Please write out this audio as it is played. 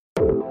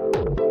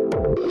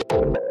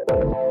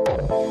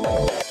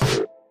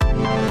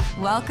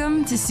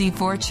Welcome to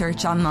C4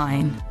 Church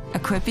Online,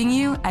 equipping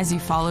you as you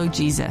follow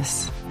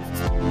Jesus.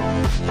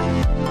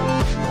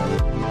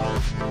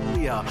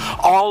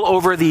 All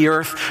over the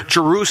earth,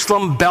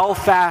 Jerusalem,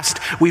 Belfast,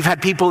 we've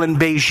had people in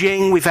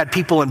Beijing, we've had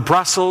people in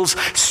Brussels,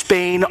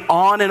 Spain,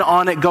 on and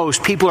on it goes.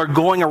 People are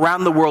going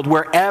around the world.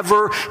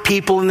 Wherever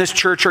people in this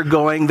church are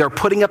going, they're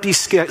putting up these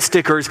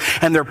stickers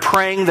and they're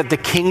praying that the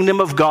kingdom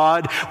of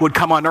God would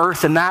come on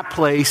earth in that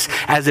place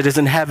as it is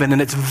in heaven.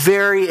 And it's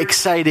very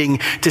exciting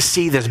to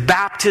see this.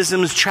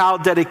 Baptisms,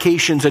 child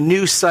dedications, a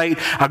new site,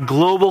 a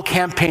global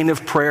campaign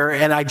of prayer.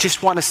 And I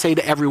just want to say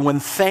to everyone,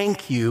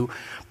 thank you.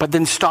 But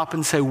then stop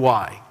and say,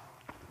 why?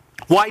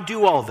 Why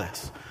do all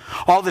this?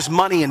 All this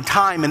money and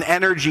time and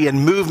energy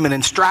and movement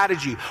and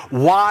strategy.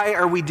 Why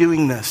are we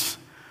doing this?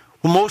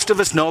 Well, most of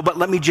us know, but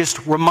let me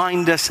just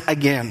remind us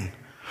again.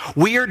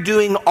 We are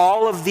doing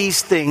all of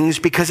these things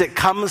because it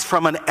comes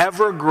from an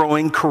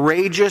ever-growing,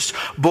 courageous,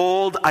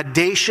 bold,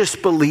 audacious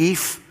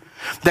belief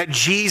that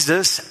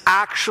Jesus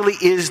actually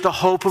is the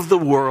hope of the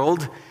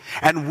world.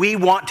 And we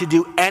want to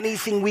do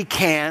anything we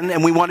can,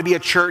 and we want to be a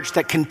church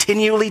that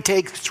continually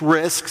takes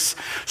risks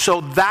so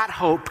that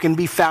hope can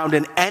be found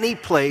in any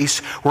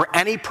place where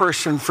any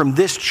person from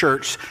this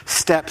church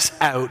steps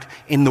out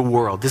in the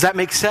world. Does that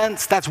make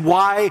sense? That's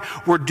why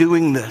we're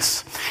doing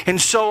this. And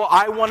so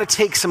I want to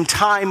take some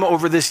time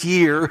over this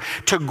year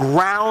to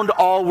ground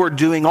all we're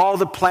doing, all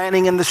the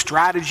planning and the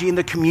strategy and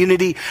the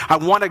community. I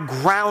want to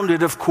ground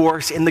it, of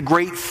course, in the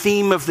great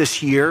theme of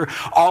this year,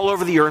 all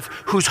over the earth,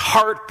 whose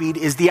heartbeat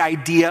is the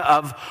idea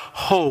of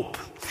hope.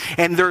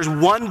 And there's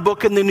one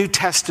book in the New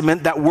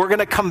Testament that we're going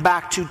to come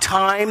back to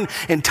time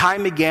and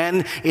time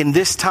again in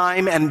this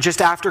time and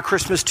just after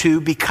Christmas too,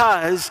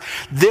 because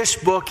this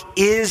book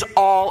is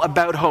all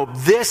about hope.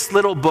 This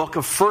little book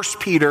of 1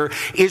 Peter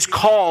is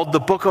called the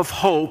Book of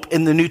Hope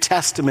in the New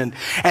Testament.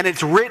 And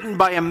it's written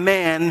by a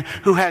man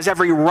who has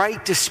every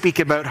right to speak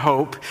about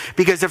hope,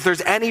 because if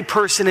there's any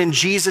person in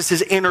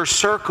Jesus' inner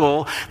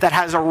circle that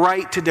has a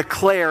right to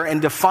declare and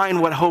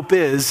define what hope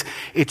is,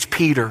 it's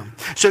Peter.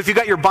 So if you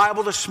got your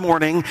Bible this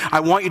morning, I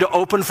want you to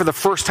open for the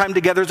first time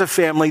together as a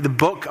family the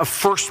book of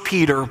 1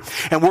 Peter.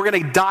 And we're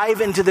going to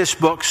dive into this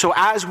book. So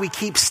as we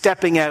keep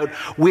stepping out,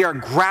 we are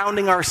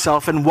grounding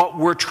ourselves in what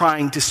we're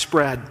trying to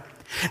spread.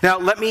 Now,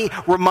 let me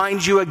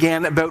remind you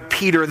again about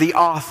Peter, the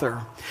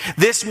author.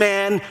 This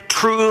man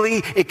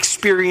truly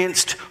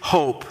experienced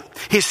hope.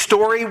 His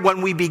story,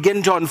 when we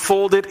begin to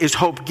unfold it, is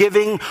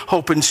hope-giving,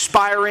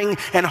 hope-inspiring,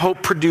 and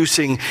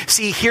hope-producing.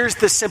 See, here's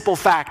the simple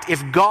fact.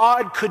 If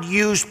God could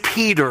use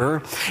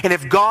Peter, and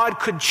if God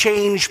could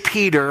change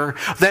Peter,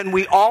 then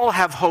we all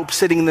have hope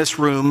sitting in this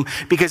room,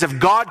 because if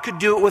God could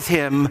do it with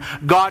him,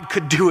 God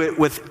could do it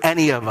with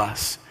any of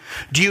us.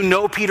 Do you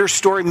know Peter's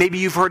story? Maybe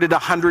you've heard it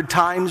 100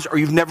 times or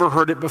you've never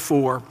heard it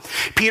before.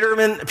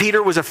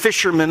 Peter was a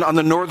fisherman on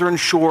the northern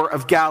shore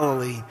of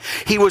Galilee.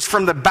 He was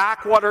from the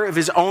backwater of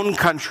his own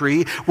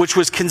country, which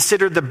was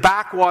considered the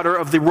backwater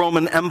of the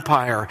Roman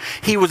Empire.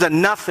 He was a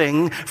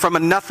nothing from a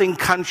nothing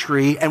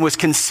country and was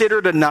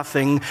considered a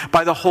nothing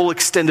by the whole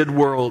extended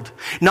world.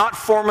 Not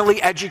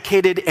formally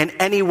educated in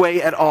any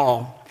way at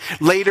all.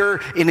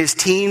 Later, in his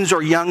teens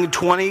or young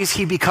 20s,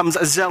 he becomes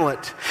a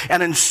zealot,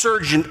 an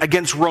insurgent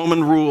against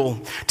Roman rule.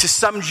 To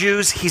some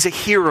Jews, he's a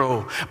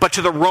hero, but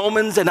to the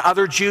Romans and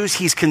other Jews,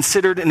 he's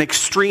considered an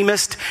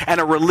extremist and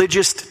a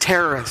religious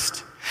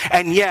terrorist.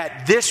 And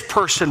yet, this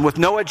person with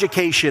no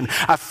education,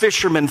 a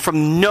fisherman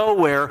from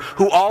nowhere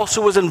who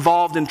also was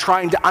involved in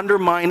trying to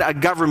undermine a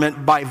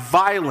government by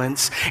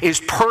violence, is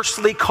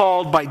personally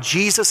called by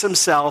Jesus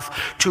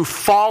himself to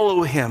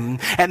follow him.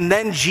 And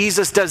then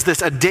Jesus does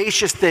this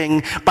audacious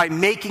thing by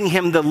making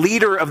him the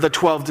leader of the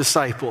 12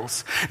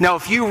 disciples. Now,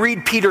 if you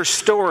read Peter's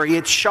story,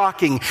 it's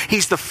shocking.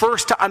 He's the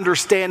first to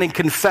understand and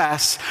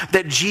confess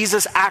that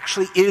Jesus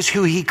actually is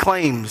who he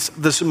claims,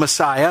 the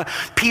Messiah.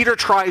 Peter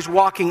tries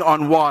walking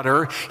on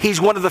water.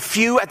 He's one of the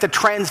few at the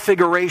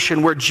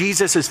Transfiguration where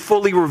Jesus is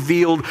fully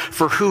revealed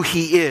for who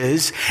he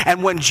is.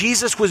 And when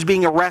Jesus was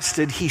being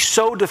arrested, he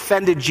so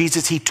defended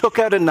Jesus, he took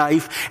out a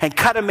knife and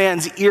cut a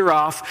man's ear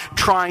off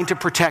trying to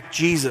protect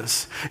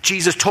Jesus.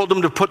 Jesus told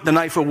him to put the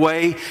knife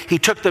away. He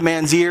took the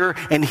man's ear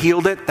and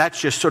healed it. That's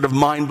just sort of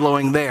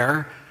mind-blowing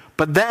there.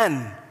 But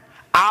then,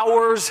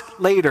 hours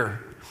later,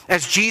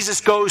 as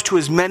Jesus goes to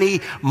his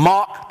many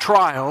mock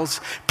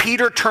trials,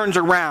 Peter turns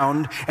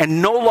around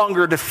and no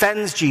longer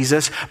defends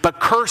Jesus,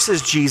 but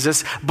curses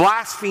Jesus,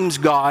 blasphemes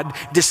God,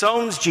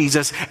 disowns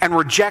Jesus, and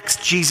rejects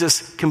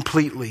Jesus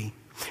completely.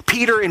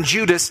 Peter and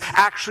Judas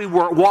actually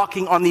were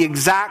walking on the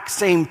exact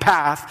same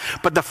path,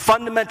 but the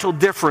fundamental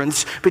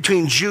difference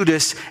between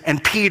Judas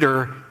and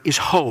Peter is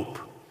hope.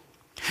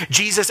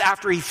 Jesus,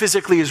 after he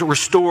physically is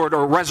restored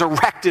or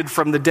resurrected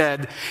from the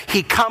dead,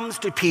 he comes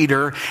to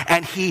Peter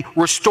and he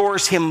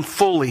restores him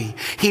fully.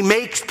 He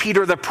makes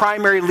Peter the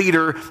primary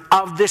leader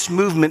of this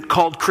movement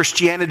called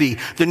Christianity,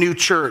 the new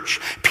church.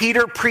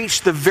 Peter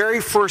preached the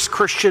very first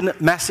Christian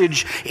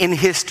message in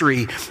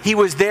history. He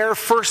was there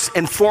first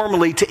and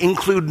formally to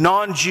include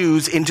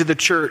non-Jews into the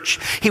church.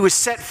 He was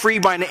set free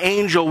by an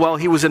angel while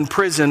he was in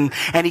prison,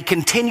 and he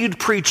continued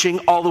preaching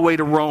all the way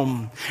to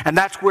Rome. And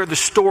that's where the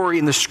story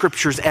in the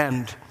scriptures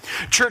end.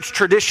 Church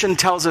tradition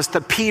tells us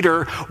that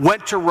Peter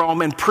went to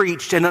Rome and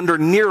preached, and under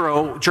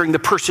Nero, during the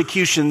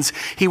persecutions,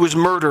 he was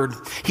murdered.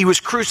 He was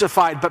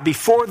crucified, but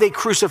before they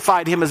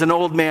crucified him as an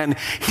old man,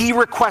 he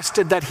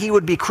requested that he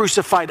would be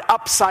crucified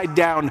upside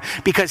down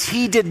because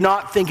he did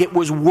not think it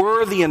was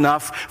worthy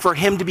enough for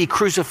him to be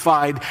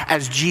crucified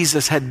as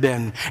Jesus had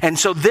been. And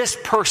so this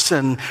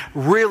person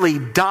really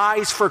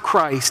dies for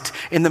Christ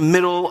in the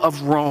middle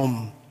of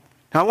Rome.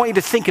 Now, I want you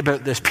to think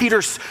about this.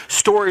 Peter's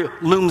story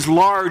looms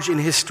large in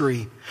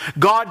history.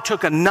 God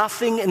took a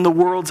nothing in the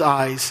world's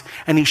eyes,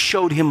 and he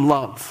showed him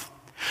love.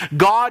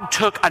 God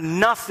took a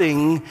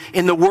nothing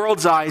in the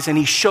world's eyes, and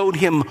he showed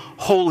him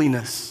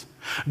holiness.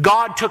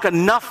 God took a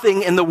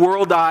nothing in the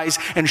world's eyes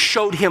and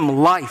showed him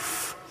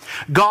life.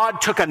 God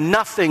took a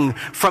nothing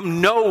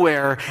from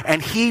nowhere,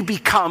 and he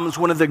becomes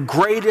one of the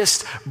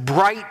greatest,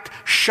 bright,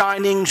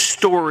 shining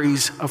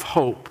stories of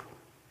hope.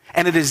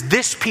 And it is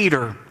this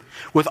Peter,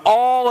 with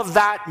all of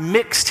that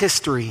mixed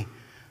history,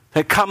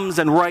 that comes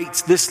and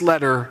writes this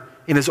letter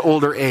in his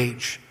older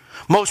age.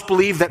 Most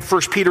believe that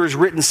 1 Peter is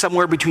written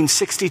somewhere between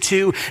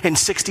 62 and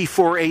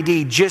 64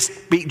 AD,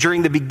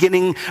 during the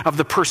beginning of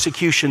the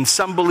persecution.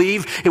 Some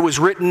believe it was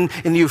written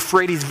in the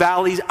Euphrates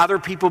valleys. Other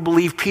people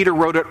believe Peter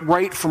wrote it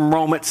right from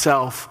Rome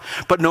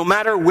itself. But no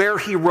matter where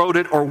he wrote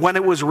it or when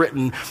it was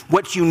written,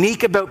 what's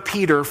unique about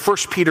Peter, 1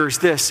 Peter, is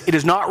this: it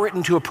is not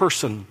written to a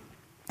person.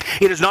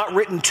 It is not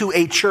written to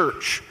a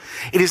church.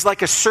 It is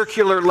like a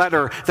circular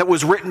letter that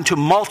was written to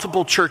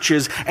multiple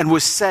churches and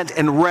was sent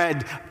and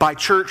read by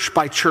church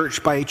by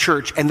church by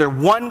church. And the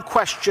one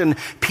question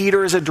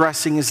Peter is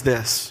addressing is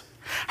this: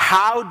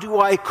 how do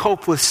I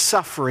cope with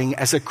suffering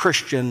as a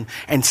Christian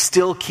and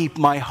still keep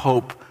my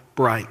hope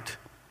bright?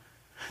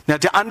 Now,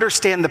 to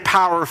understand the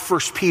power of 1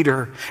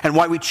 Peter and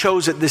why we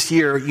chose it this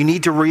year, you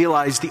need to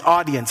realize the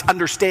audience,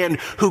 understand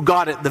who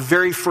got it the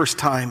very first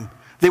time.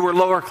 They were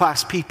lower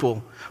class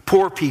people,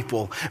 poor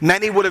people.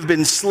 Many would have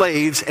been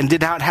slaves and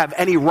did not have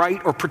any right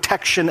or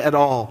protection at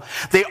all.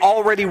 They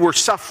already were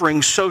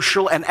suffering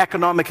social and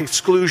economic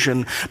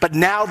exclusion, but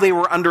now they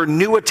were under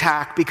new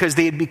attack because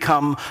they had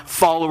become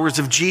followers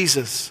of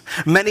Jesus.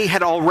 Many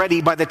had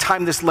already, by the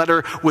time this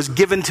letter was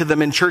given to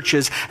them in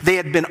churches, they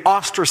had been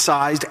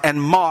ostracized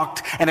and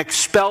mocked and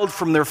expelled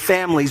from their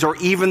families or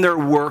even their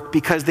work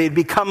because they had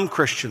become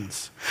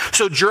Christians.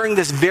 So during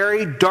this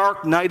very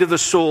dark night of the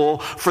soul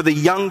for the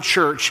young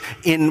church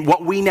in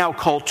what we now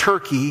call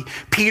Turkey,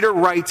 Peter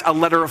writes a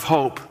letter of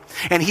hope.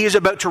 And he is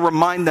about to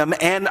remind them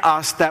and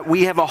us that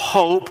we have a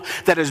hope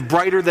that is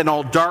brighter than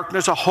all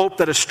darkness, a hope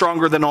that is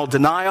stronger than all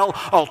denial,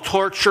 all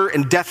torture,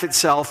 and death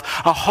itself,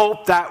 a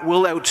hope that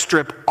will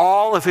outstrip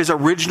all of his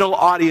original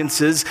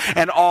audiences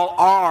and all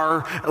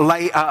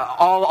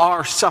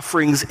our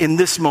sufferings in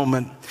this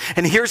moment.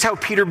 And here's how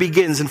Peter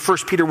begins in 1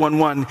 Peter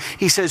 1:1.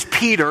 He says,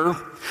 Peter,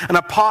 an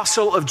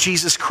apostle of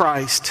Jesus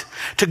Christ,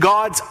 to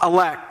God's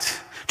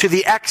elect, to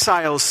the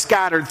exiles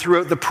scattered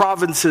throughout the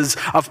provinces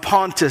of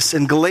Pontus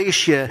and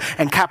Galatia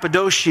and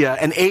Cappadocia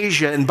and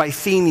Asia and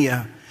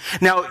Bithynia.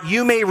 Now,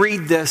 you may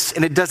read this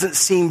and it doesn't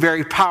seem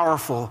very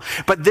powerful,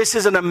 but this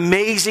is an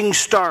amazing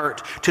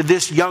start to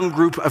this young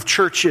group of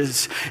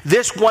churches.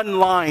 This one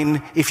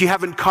line, if you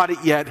haven't caught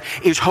it yet,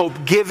 is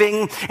hope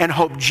giving and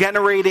hope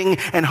generating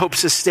and hope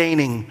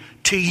sustaining.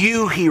 To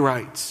you, he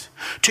writes,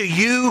 to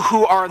you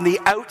who are on the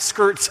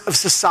outskirts of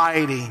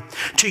society,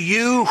 to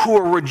you who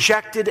are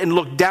rejected and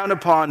looked down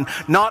upon,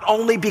 not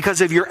only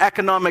because of your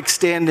economic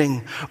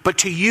standing, but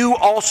to you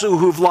also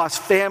who've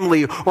lost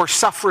family or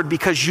suffered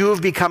because you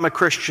have become a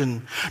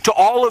Christian. To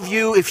all of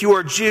you, if you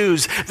are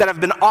Jews, that have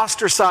been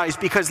ostracized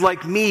because,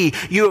 like me,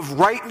 you have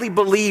rightly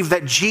believed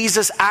that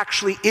Jesus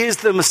actually is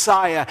the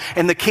Messiah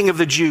and the King of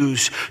the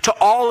Jews. To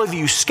all of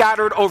you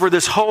scattered over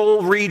this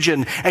whole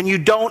region and you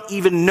don't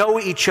even know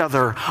each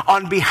other,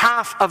 on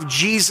behalf of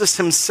Jesus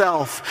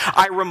himself,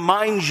 I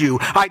remind you,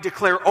 I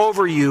declare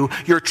over you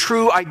your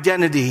true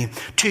identity.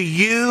 To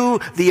you,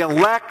 the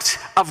elect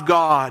of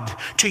God,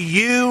 to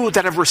you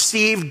that have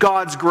received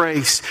God's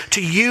grace,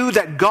 to you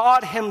that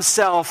God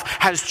himself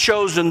has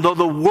chosen, though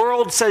the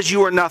world says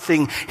you are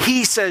nothing,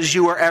 he says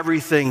you are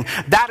everything.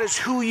 That is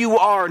who you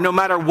are, no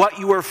matter what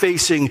you are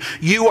facing.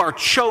 You are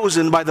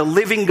chosen by the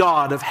living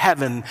God of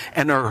heaven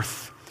and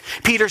earth.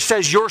 Peter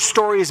says, your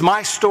story is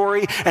my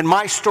story, and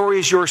my story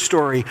is your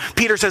story.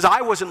 Peter says,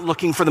 I wasn't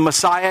looking for the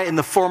Messiah in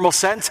the formal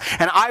sense,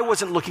 and I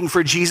wasn't looking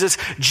for Jesus.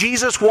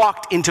 Jesus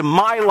walked into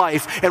my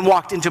life, and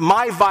walked into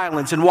my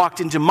violence, and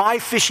walked into my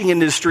fishing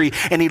industry,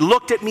 and he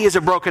looked at me as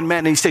a broken man,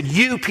 and he said,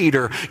 you,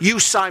 Peter, you,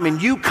 Simon,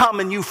 you come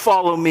and you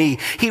follow me.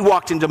 He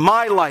walked into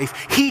my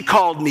life. He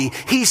called me.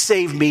 He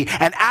saved me.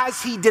 And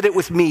as he did it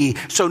with me,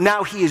 so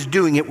now he is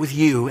doing it with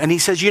you. And he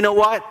says, you know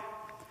what?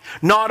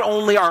 Not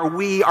only are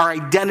we, our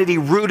identity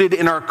rooted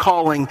in our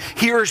calling,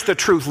 here's the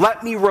truth.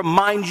 Let me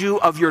remind you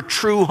of your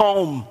true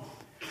home.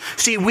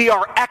 See, we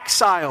are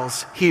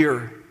exiles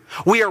here.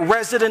 We are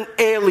resident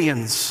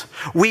aliens.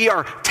 We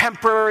are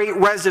temporary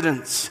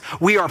residents.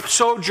 We are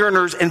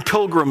sojourners and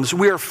pilgrims.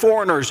 We are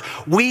foreigners.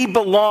 We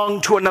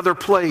belong to another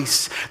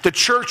place. The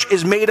church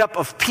is made up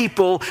of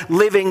people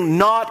living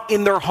not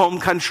in their home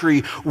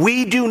country.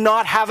 We do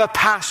not have a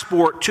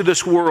passport to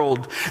this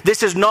world.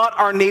 This is not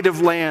our native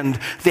land.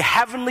 The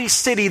heavenly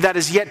city that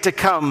is yet to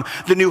come,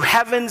 the new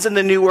heavens and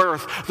the new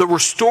earth, the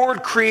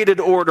restored created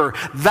order,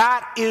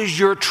 that is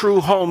your true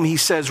home, he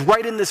says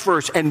right in this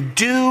verse. And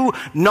do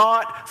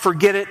not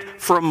forget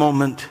it for a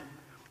moment.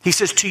 He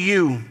says to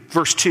you,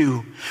 verse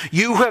 2,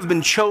 you have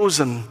been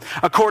chosen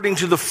according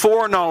to the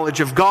foreknowledge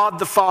of God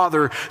the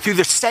Father through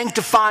the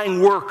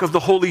sanctifying work of the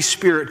Holy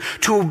Spirit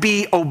to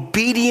be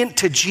obedient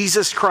to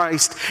Jesus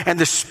Christ and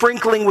the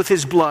sprinkling with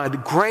his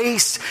blood.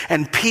 Grace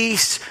and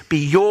peace be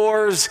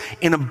yours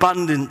in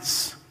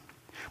abundance.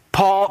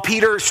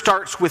 Peter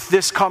starts with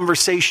this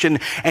conversation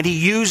and he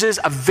uses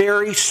a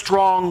very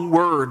strong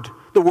word.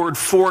 The word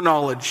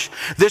foreknowledge.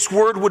 This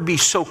word would be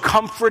so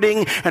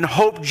comforting and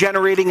hope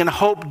generating and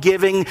hope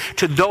giving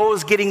to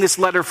those getting this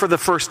letter for the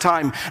first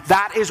time.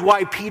 That is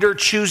why Peter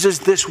chooses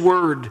this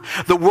word.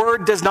 The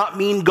word does not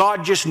mean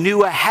God just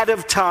knew ahead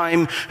of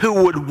time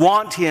who would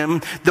want him.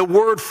 The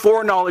word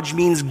foreknowledge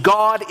means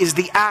God is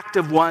the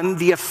active one,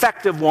 the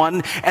effective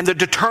one, and the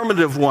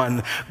determinative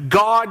one.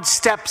 God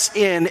steps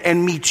in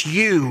and meets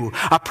you.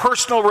 A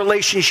personal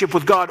relationship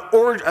with God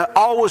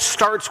always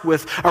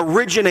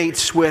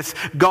originates with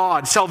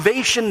God.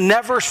 Salvation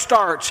never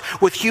starts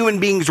with human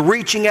beings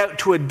reaching out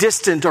to a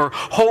distant or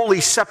wholly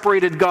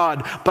separated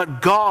God,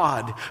 but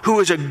God,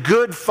 who is a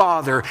good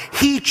Father,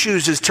 he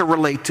chooses to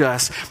relate to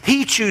us.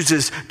 He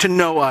chooses to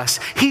know us.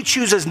 He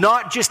chooses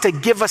not just to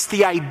give us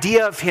the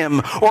idea of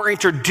him or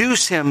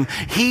introduce him.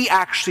 He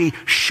actually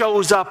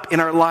shows up in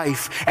our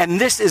life.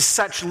 And this is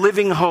such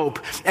living hope.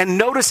 And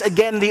notice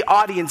again the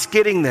audience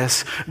getting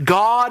this.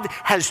 God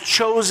has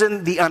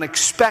chosen the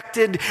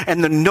unexpected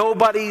and the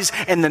nobodies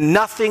and the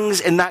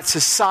nothings in that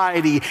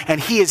society,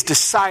 and he has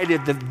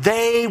decided that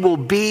they will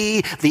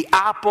be the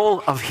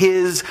apple of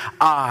his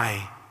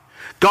eye.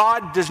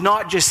 God does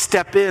not just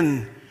step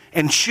in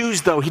and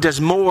choose, though. He does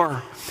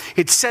more.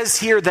 It says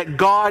here that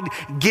God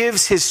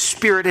gives his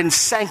Spirit and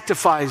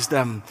sanctifies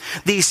them.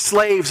 These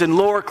slaves and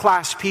lower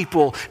class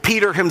people,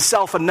 Peter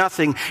himself a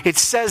nothing. It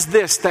says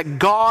this, that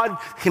God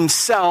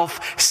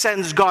himself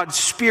sends God's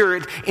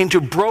Spirit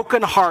into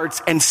broken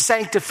hearts and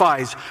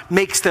sanctifies,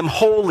 makes them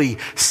holy,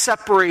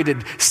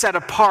 separated, set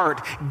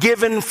apart,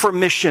 given for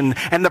mission.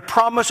 And the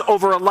promise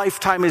over a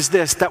lifetime is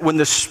this, that when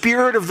the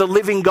Spirit of the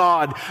living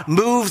God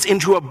moves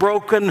into a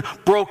broken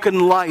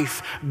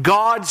life,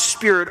 God's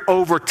Spirit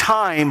over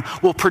time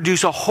will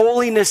produce a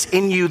holiness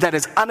in you that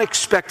is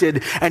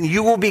unexpected, and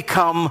you will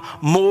become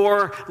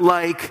more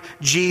like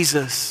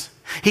Jesus.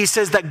 He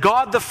says that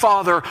God the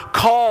Father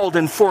called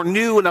and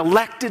foreknew and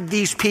elected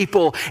these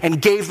people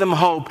and gave them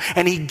hope.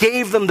 And he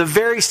gave them the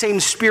very same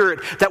Spirit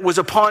that was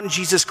upon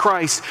Jesus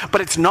Christ.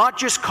 But it's not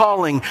just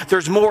calling,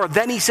 there's more.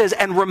 Then he says,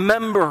 and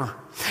remember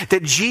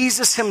that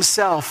Jesus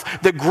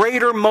himself, the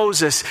greater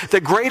Moses, the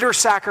greater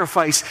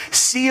sacrifice,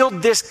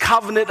 sealed this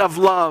covenant of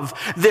love,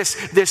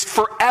 this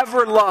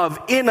forever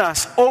love in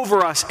us,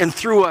 over us, and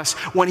through us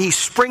when he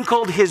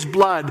sprinkled his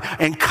blood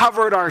and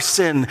covered our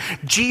sin.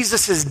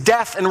 Jesus'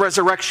 death and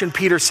resurrection,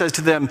 Peter says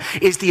to them,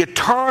 is the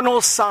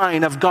eternal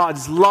sign of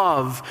God's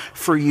love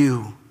for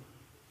you.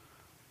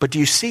 But do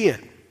you see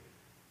it?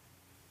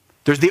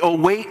 There's the oh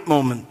wait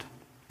moment.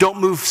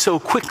 Don't move so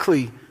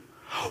quickly.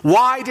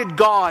 Why did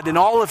God in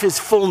all of his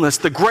fullness,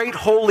 the great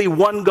holy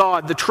one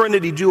God, the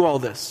Trinity, do all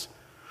this?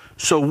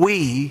 So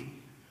we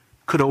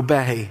could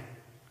obey.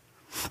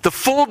 The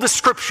full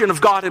description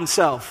of God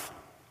himself,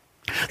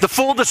 the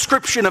full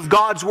description of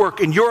God's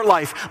work in your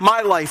life, my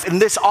life, in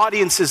this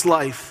audience's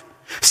life.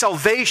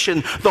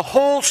 Salvation, the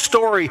whole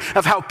story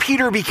of how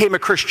Peter became a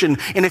Christian,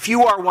 and if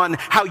you are one,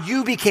 how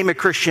you became a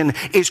Christian,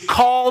 is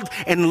called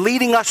and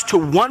leading us to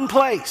one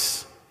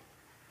place: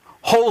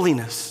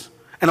 holiness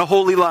and a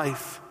holy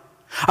life.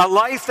 A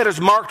life that is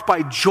marked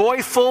by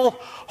joyful,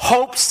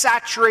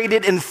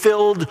 hope-saturated, and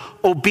filled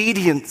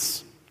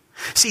obedience.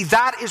 See,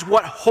 that is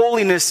what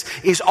holiness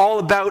is all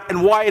about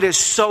and why it is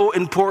so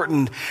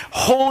important.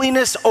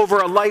 Holiness over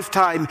a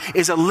lifetime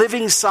is a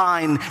living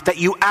sign that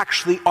you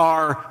actually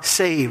are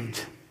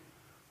saved.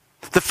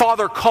 The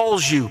Father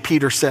calls you,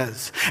 Peter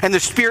says, and the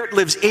Spirit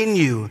lives in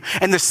you,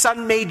 and the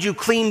Son made you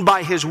clean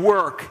by his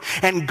work,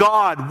 and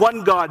God,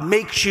 one God,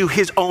 makes you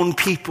his own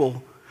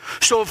people.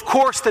 So of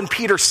course then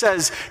Peter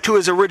says to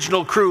his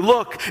original crew,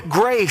 look,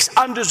 grace,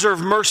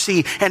 undeserved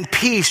mercy, and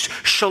peace,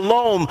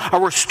 shalom, a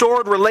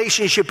restored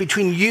relationship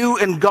between you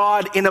and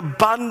God in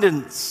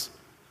abundance.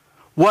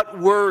 What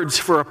words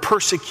for a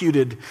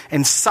persecuted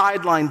and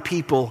sidelined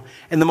people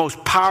in the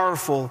most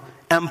powerful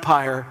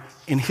empire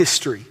in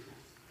history.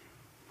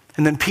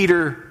 And then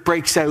Peter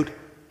breaks out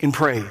in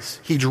praise.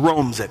 He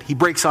Jerome's it. He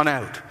breaks on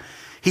out.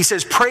 He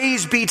says,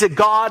 praise be to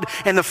God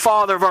and the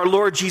Father of our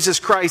Lord Jesus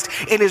Christ.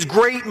 In his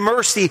great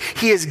mercy,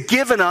 he has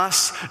given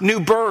us new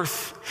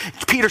birth.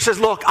 Peter says,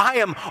 look, I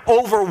am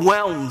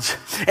overwhelmed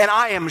and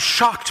I am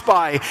shocked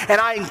by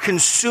and I am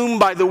consumed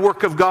by the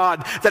work of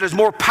God that is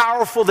more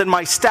powerful than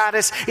my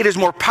status. It is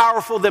more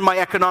powerful than my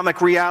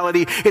economic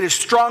reality. It is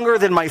stronger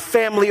than my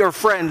family or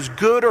friends,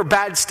 good or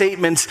bad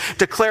statements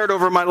declared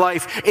over my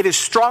life. It is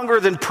stronger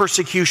than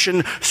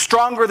persecution,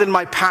 stronger than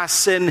my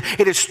past sin.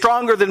 It is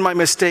stronger than my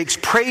mistakes.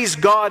 Praise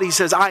God, he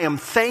says, I am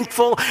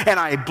thankful and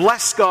I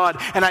bless God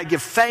and I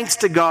give thanks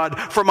to God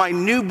for my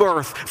new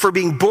birth, for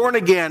being born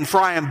again, for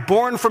I am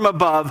born from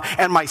above,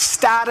 and my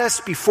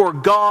status before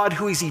God,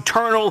 who is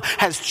eternal,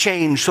 has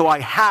changed, so I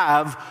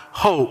have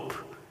hope.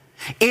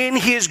 In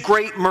his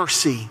great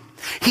mercy,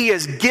 he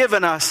has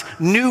given us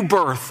new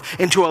birth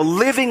into a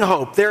living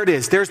hope. There it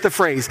is. There's the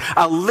phrase,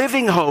 a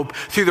living hope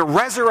through the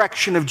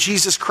resurrection of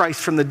Jesus Christ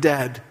from the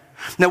dead.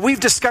 Now, we've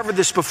discovered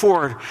this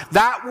before.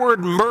 That word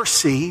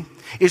mercy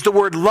is the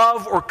word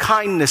love or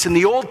kindness. In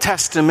the Old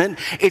Testament,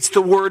 it's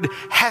the word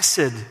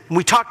hesed.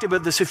 We talked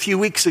about this a few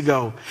weeks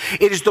ago.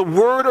 It is the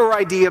word or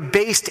idea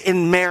based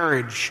in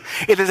marriage.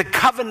 It is a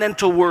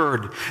covenantal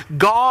word.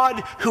 God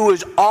who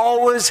is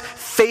always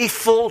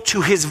faithful to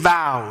his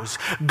vows.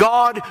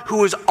 God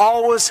who is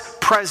always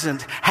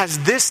present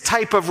has this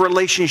type of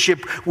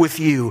relationship with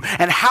you.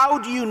 And how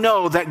do you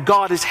know that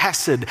God is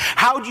hesed?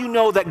 How do you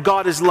know that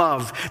God is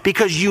love?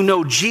 Because you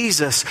know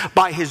Jesus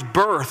by his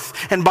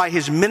birth and by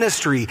his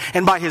ministry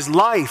and by his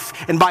life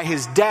and by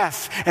his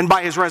death and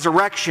by his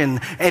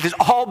resurrection. It has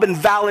all been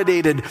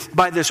validated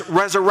by this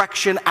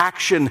resurrection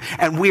action,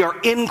 and we are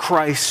in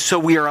Christ, so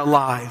we are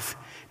alive.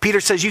 Peter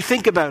says, you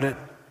think about it.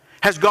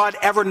 Has God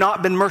ever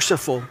not been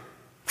merciful,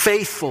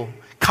 faithful,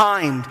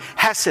 kind,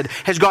 hesed?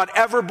 Has God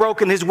ever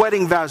broken his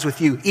wedding vows with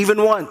you,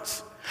 even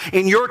once?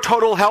 In your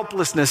total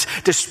helplessness,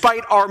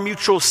 despite our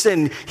mutual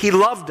sin, he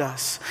loved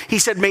us. He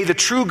said, may the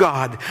true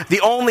God,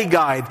 the only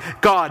God,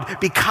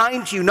 be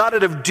kind to you, not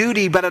out of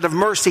duty, but out of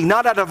mercy,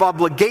 not out of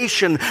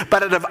obligation,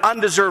 but out of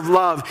undeserved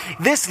love.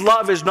 This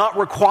love is not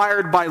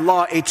required by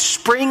law. It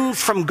springs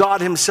from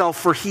God himself,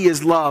 for he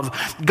is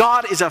love.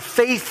 God is a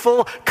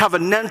faithful,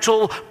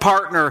 covenantal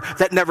partner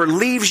that never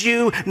leaves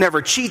you,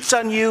 never cheats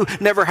on you,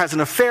 never has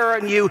an affair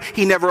on you.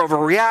 He never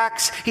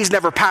overreacts. He's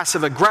never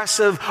passive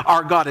aggressive.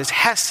 Our God is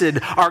hesed.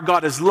 Our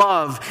God is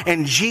love,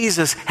 and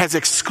Jesus has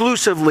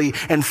exclusively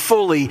and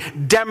fully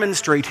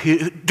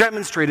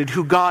demonstrated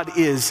who God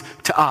is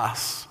to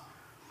us.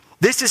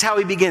 This is how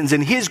he begins.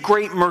 In his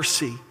great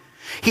mercy,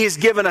 he has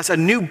given us a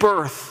new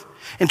birth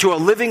into a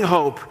living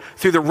hope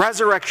through the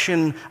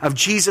resurrection of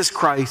Jesus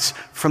Christ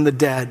from the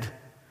dead.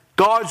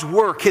 God's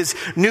work, his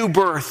new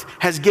birth,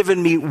 has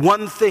given me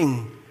one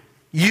thing,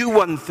 you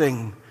one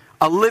thing,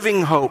 a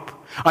living hope.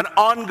 An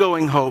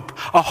ongoing hope,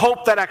 a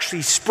hope that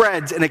actually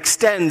spreads and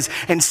extends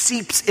and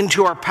seeps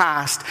into our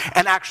past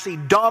and actually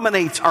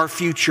dominates our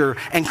future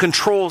and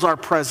controls our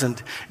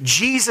present.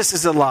 Jesus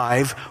is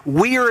alive.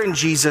 We are in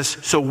Jesus,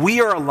 so we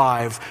are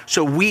alive.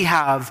 So we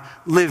have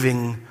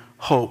living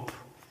hope.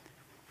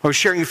 I was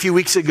sharing a few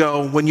weeks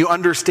ago, when you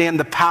understand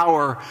the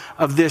power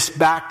of this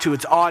back to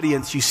its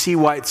audience, you see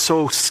why it's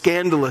so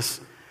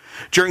scandalous.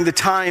 During the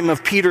time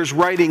of Peter's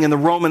writing in the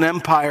Roman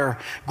Empire,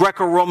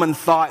 Greco-Roman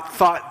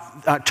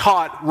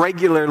taught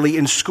regularly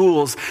in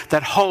schools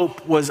that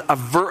hope was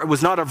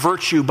not a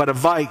virtue but a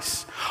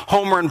vice.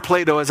 Homer and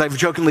Plato, as I've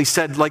jokingly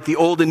said, like the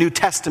Old and New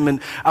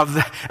Testament of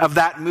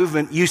that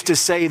movement, used to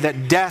say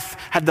that death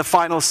had the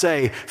final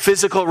say.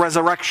 Physical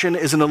resurrection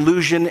is an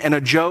illusion and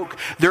a joke.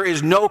 There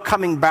is no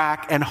coming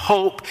back, and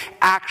hope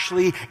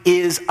actually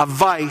is a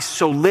vice.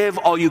 So live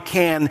all you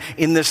can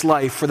in this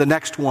life, for the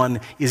next one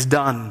is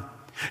done.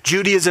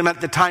 Judaism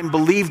at the time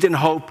believed in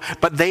hope,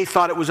 but they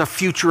thought it was a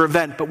future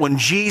event. But when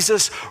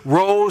Jesus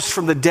rose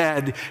from the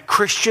dead,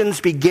 Christians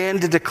began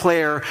to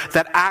declare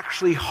that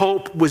actually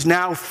hope was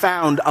now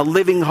found, a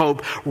living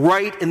hope,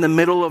 right in the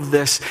middle of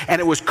this. And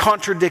it was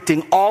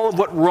contradicting all of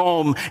what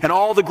Rome and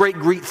all the great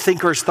Greek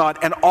thinkers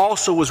thought, and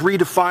also was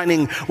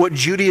redefining what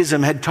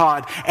Judaism had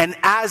taught. And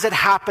as it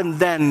happened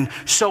then,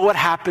 so it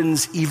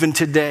happens even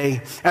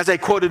today. As I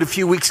quoted a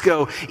few weeks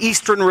ago,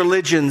 Eastern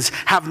religions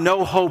have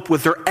no hope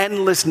with their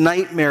endless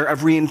nightmares nightmare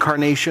of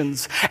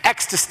reincarnations.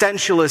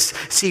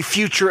 Existentialists see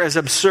future as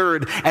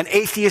absurd, and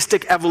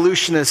atheistic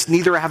evolutionists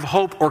neither have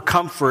hope or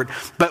comfort.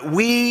 But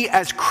we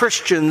as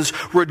Christians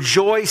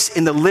rejoice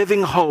in the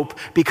living hope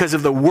because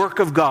of the work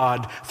of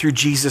God through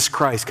Jesus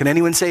Christ. Can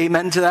anyone say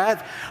amen to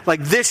that?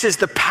 Like, this is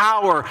the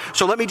power.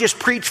 So let me just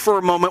preach for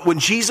a moment. When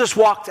Jesus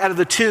walked out of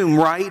the tomb,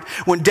 right?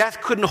 When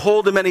death couldn't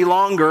hold him any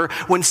longer,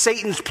 when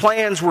Satan's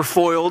plans were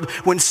foiled,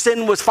 when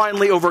sin was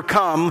finally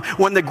overcome,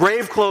 when the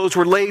grave clothes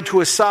were laid to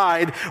a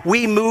side,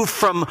 we moved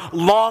from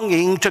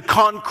longing to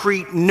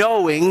concrete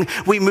knowing.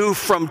 We moved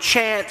from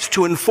chance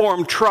to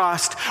informed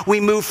trust. We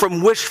moved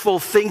from wishful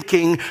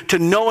thinking to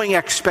knowing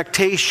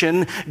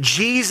expectation.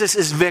 Jesus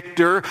is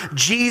victor.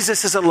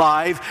 Jesus is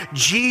alive.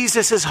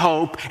 Jesus is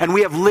hope. And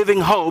we have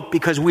living hope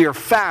because we are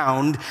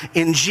found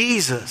in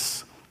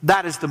Jesus.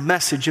 That is the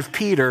message of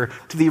Peter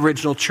to the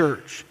original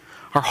church.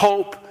 Our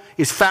hope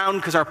is found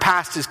because our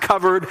past is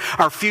covered,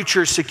 our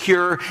future is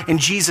secure, and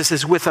Jesus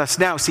is with us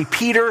now. See,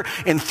 Peter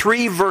in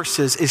 3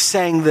 verses is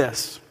saying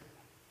this: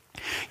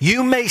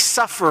 you may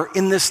suffer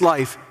in this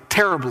life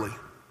terribly.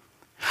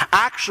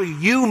 Actually,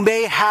 you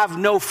may have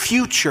no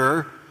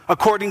future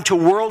according to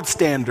world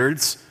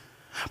standards,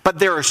 but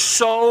there is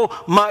so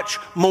much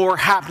more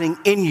happening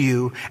in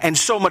you and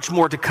so much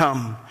more to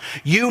come.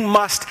 You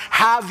must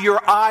have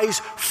your eyes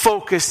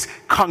focused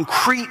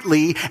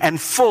concretely and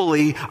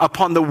fully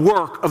upon the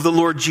work of the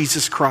Lord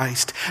Jesus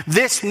Christ.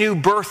 This new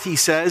birth, he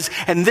says,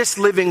 and this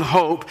living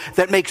hope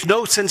that makes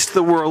no sense to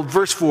the world,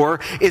 verse 4,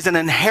 is an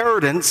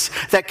inheritance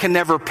that can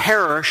never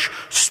perish,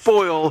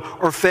 spoil,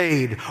 or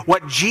fade.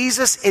 What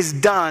Jesus has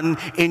done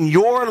in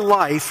your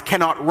life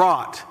cannot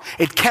rot.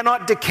 It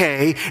cannot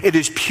decay. It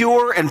is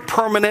pure and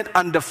permanent,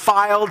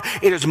 undefiled.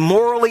 It is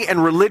morally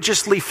and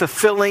religiously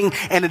fulfilling,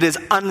 and it is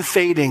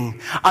unfading.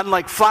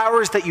 Unlike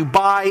flowers that you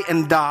buy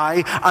and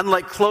die,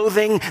 unlike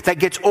clothing that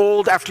gets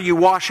old after you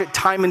wash it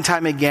time and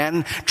time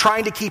again,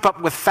 trying to keep up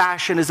with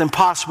fashion is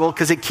impossible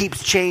because it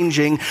keeps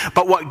changing.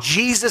 But what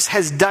Jesus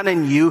has done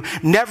in you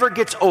never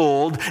gets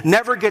old,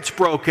 never gets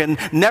broken,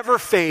 never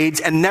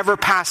fades, and never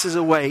passes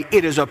away.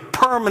 It is a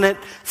permanent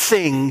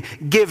thing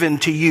given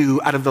to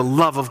you out of the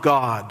love of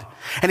God.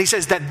 And he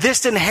says that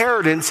this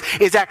inheritance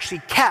is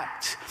actually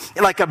kept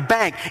like a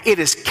bank. It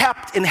is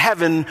kept in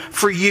heaven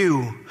for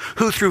you,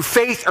 who through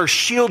faith are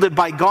shielded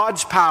by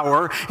God's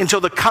power until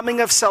the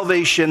coming of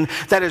salvation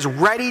that is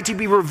ready to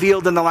be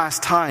revealed in the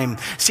last time.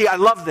 See, I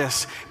love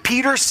this.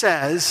 Peter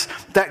says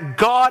that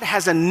God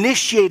has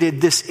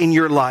initiated this in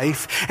your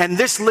life, and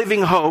this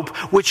living hope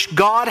which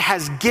God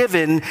has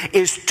given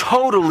is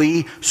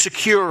totally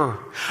secure.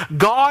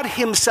 God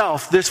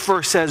himself, this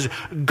verse says,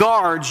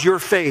 guards your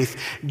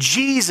faith.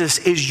 Jesus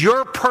is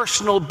your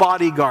personal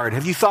bodyguard.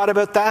 Have you thought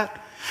about that?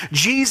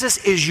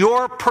 Jesus is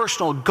your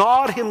personal,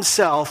 God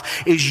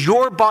himself is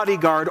your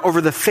bodyguard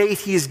over the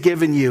faith he has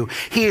given you.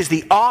 He is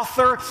the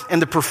author and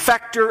the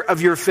perfecter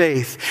of your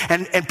faith.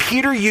 And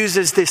Peter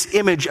uses this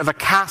image of a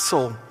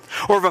castle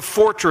or of a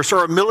fortress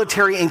or a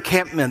military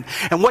encampment.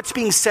 And what's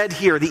being said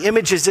here, the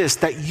image is this,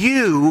 that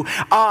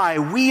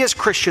we as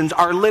Christians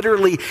are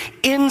literally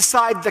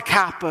inside the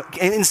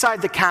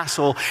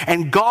castle,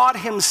 and God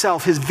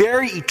himself, his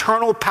very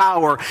eternal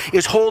power,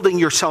 is holding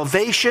your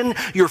salvation,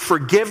 your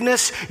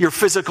forgiveness, your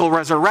physical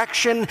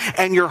resurrection,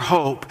 and your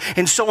hope.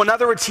 And so in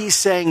other words, he's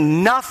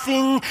saying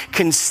nothing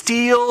can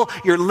steal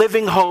your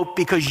living hope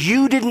because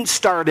you didn't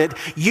start it,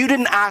 you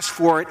didn't ask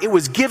for it, it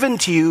was given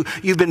to you,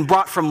 you've been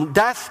brought from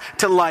death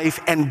to life,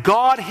 and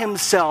God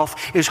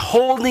himself is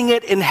holding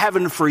it in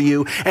heaven for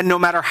you. And no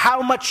matter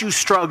how much you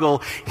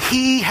struggle,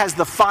 he has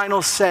the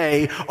final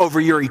say over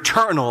your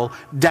eternal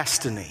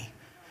destiny.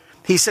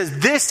 He says,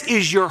 this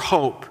is your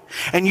hope.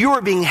 And you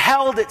are being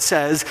held, it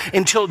says,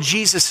 until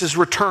Jesus'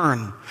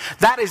 return.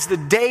 That is the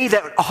day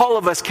that all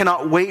of us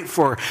cannot wait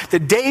for. The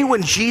day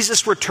when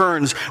Jesus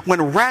returns,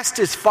 when rest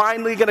is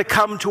finally going to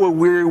come to a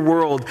weary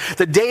world.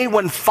 The day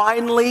when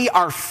finally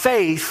our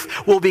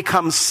faith will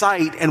become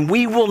sight, and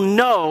we will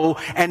know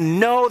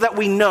and know that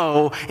we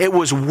know it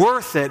was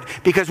worth it,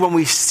 because when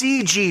we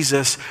see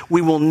Jesus,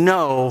 we will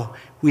know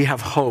we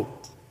have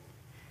hope.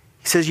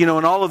 He says, in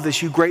all of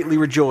this you greatly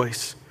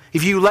rejoice.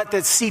 If you let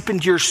that seep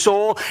into your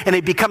soul and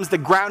it becomes the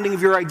grounding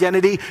of your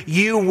identity,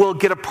 you will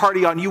get a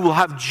party on. You will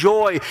have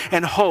joy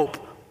and hope.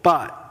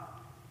 But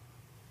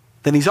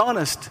then he's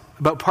honest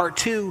about part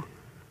 2.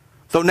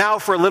 Though now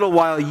for a little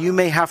while you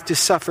may have to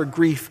suffer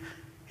grief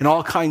in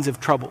all kinds of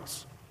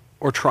troubles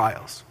or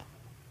trials.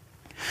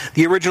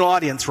 The original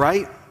audience,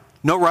 right?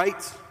 No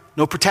rights,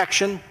 no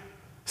protection,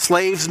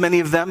 slaves,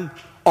 many of them,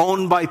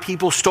 owned by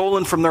people,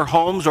 stolen from their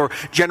homes or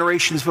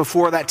generations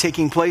before that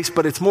taking place.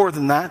 But it's more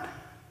than that.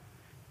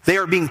 They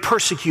are being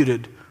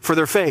persecuted for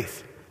their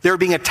faith. They're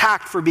being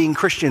attacked for being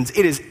Christians.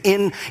 It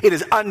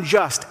is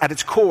unjust at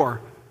its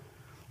core.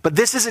 But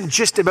this isn't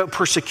just about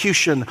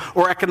persecution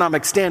or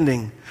economic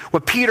standing.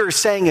 What Peter is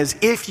saying is,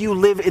 if you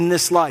live in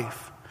this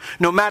life,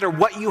 no matter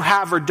what you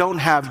have or don't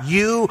have,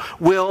 you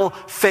will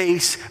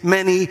face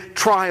many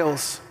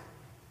trials.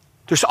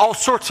 There's all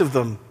sorts of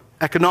them.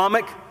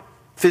 Economic,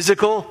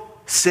 physical,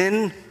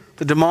 sin,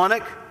 the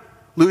demonic.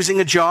 losing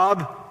a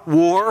job,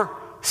 war,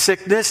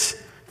 sickness,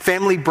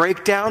 family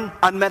breakdown,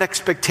 unmet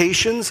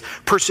expectations,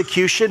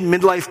 persecution,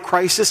 midlife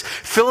crisis.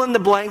 Fill in the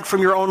blank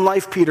from your own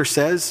life, Peter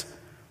says.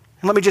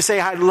 And let me just say,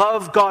 I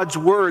love God's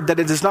word that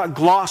it does not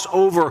gloss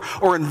over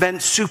or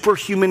invent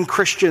superhuman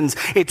Christians.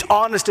 It's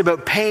honest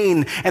about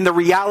pain and the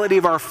reality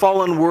of our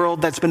fallen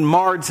world that's been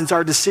marred since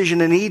our decision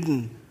in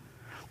Eden.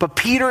 But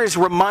Peter is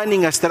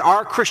reminding us that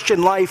our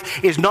Christian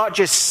life is not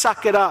just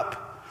suck it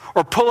up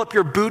or pull up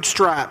your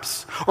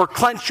bootstraps or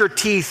clench your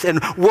teeth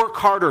and work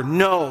harder.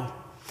 No.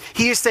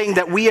 He is saying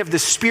that we have the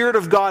Spirit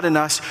of God in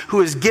us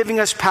who is giving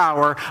us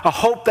power, a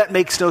hope that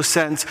makes no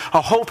sense,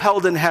 a hope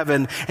held in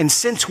heaven. And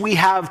since we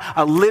have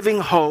a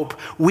living hope,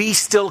 we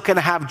still can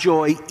have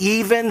joy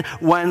even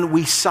when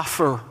we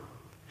suffer.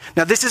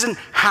 Now, this isn't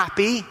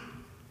happy.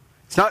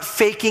 It's not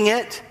faking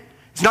it.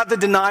 It's not the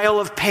denial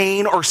of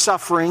pain or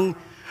suffering.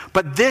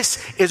 But this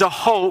is a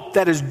hope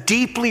that is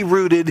deeply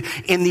rooted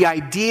in the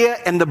idea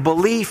and the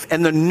belief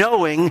and the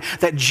knowing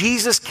that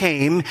Jesus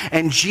came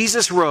and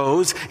Jesus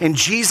rose and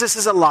Jesus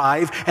is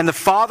alive and the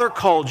Father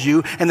called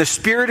you and the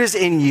Spirit is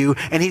in you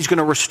and He's going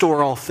to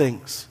restore all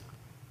things.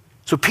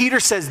 So Peter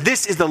says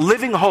this is the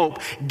living hope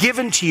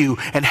given to you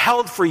and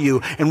held for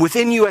you and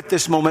within you at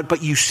this moment,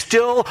 but you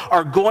still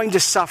are going to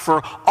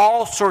suffer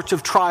all sorts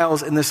of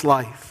trials in this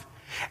life.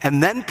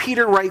 And then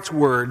Peter writes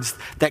words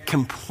that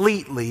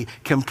completely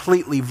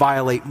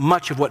violate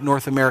much of what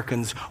North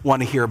Americans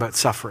want to hear about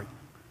suffering.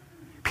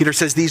 Peter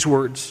says these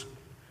words,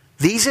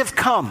 "These have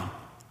come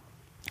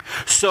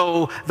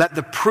so that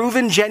the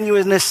proven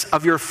genuineness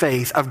of your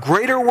faith, of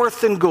greater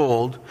worth than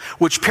gold,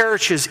 which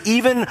perishes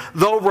even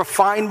though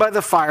refined by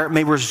the fire,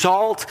 may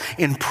result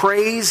in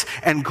praise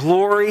and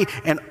glory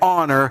and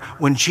honor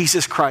when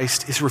Jesus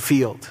Christ is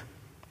revealed."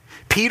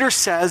 Peter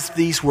says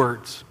these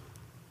words,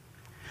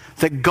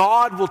 that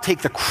God will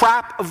take the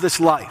crap of this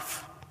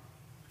life,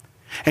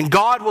 and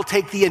God will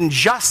take the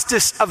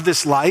injustice of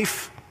this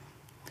life,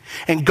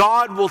 and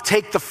God will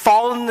take the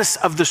fallenness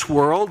of this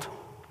world,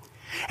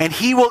 and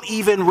He will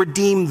even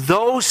redeem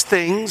those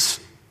things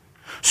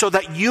so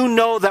that you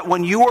know that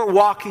when you are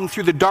walking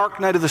through the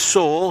dark night of the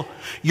soul,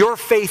 your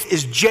faith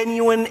is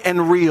genuine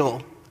and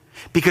real,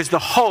 because the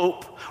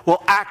hope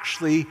will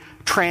actually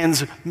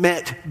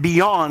transmit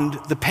beyond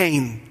the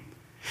pain.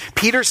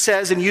 Peter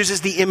says and uses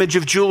the image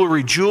of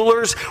jewelry.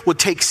 Jewelers would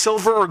take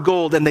silver or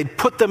gold and they'd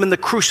put them in the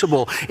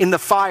crucible, in the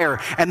fire,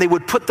 and they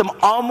would put them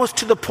almost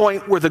to the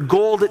point where the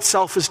gold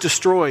itself is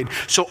destroyed.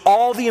 So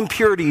all the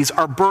impurities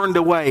are burned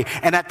away.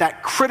 And at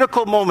that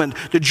critical moment,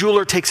 the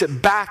jeweler takes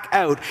it back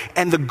out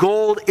and the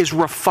gold is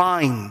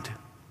refined.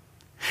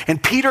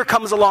 And Peter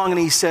comes along and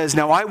he says,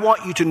 now I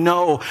want you to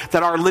know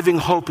that our living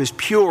hope is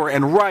pure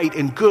and right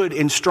and good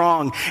and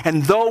strong.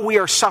 And though we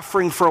are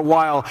suffering for a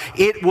while,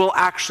 it will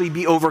actually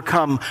be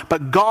overcome.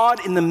 But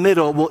God in the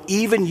middle will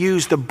even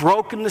use the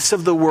brokenness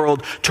of the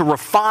world to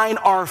refine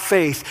our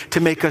faith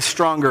to make us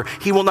stronger.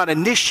 He will not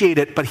initiate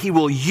it, but He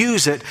will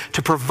use it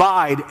to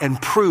provide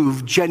and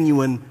prove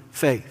genuine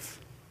faith.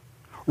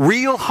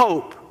 Real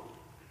hope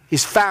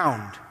is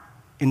found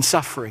in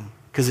suffering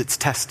because it's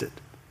tested.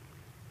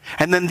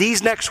 And then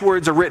these next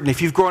words are written.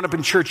 If you've grown up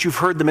in church, you've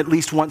heard them at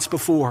least once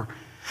before.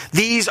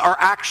 These are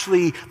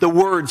actually the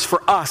words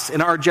for us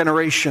in our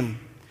generation.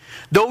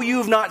 Though you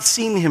have not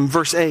seen Him,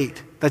 verse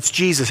 8, that's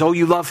Jesus. Oh,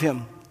 you love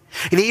Him.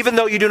 And even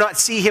though you do not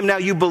see Him now,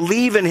 you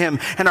believe in Him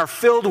and are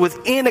filled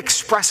with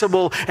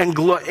inexpressible and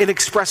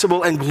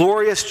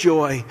glorious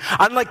joy.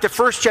 Unlike the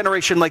first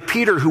generation, like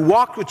Peter, who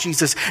walked with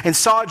Jesus and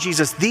saw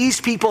Jesus,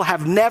 these people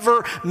have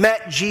never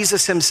met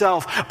Jesus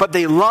Himself, but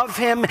they love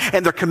Him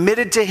and they're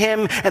committed to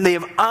Him and they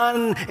have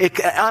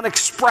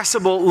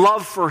unexpressible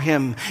love for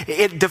Him.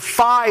 It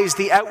defies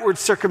the outward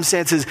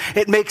circumstances.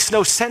 It makes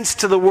no sense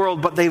to the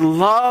world, but they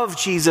love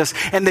Jesus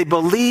and they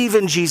believe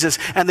in Jesus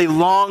and they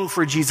long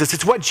for Jesus.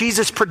 It's what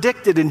Jesus predicted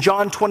in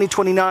John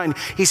 20:29.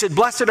 He said,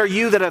 "Blessed are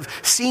you that have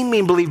seen me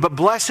and believe, but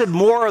blessed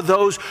more are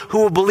those who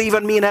will believe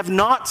on me and have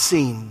not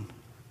seen."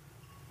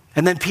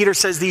 And then Peter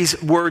says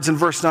these words in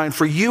verse 9,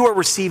 "For you are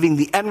receiving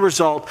the end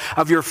result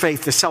of your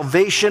faith, the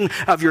salvation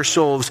of your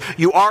souls."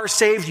 You are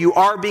saved, you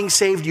are being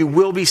saved, you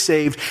will be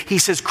saved. He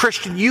says,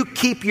 Christian, you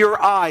keep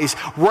your eyes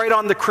right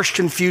on the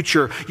Christian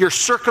future. Your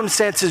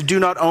circumstances do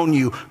not own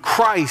you.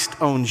 Christ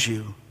owns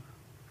you.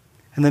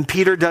 And then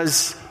Peter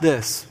does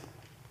this.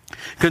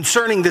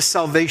 Concerning this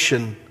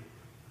salvation,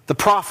 the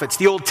prophets,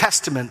 the Old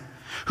Testament,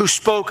 who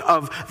spoke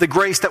of the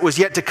grace that was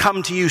yet to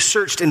come to you,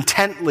 searched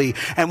intently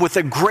and with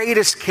the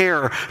greatest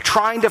care,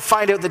 trying to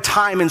find out the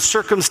time and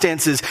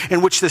circumstances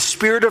in which the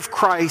Spirit of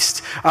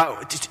Christ,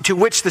 to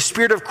which the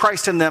Spirit of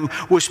Christ in them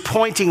was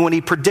pointing when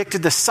He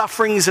predicted the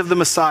sufferings of the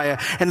Messiah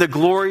and the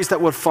glories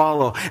that would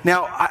follow.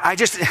 Now,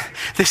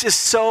 this is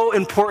so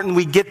important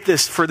we get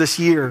this for this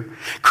year.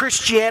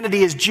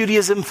 Christianity is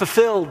Judaism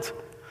fulfilled.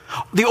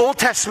 The Old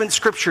Testament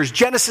scriptures,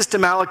 Genesis to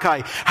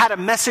Malachi, had a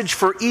message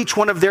for each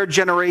one of their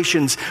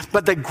generations.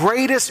 But the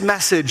greatest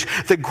message,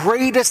 the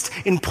greatest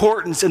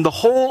importance in the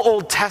whole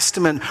Old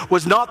Testament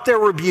was not their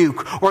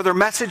rebuke or their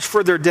message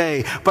for their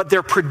day, but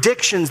their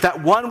predictions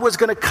that one was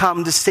going to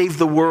come to save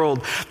the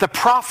world. The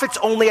prophets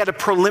only had a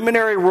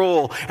preliminary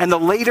role, and the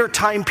later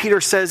time,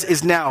 Peter says,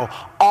 is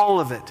now all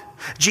of it.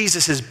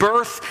 Jesus'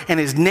 birth and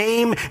his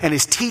name and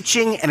his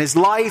teaching and his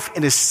life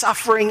and his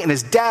suffering and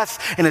his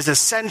death and his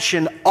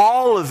ascension,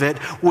 all of it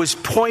was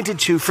pointed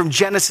to from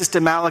Genesis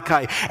to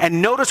Malachi.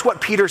 And notice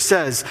what Peter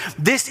says.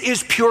 This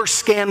is pure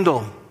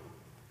scandal.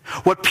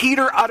 What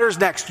Peter utters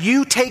next,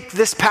 you take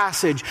this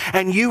passage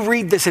and you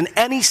read this in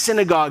any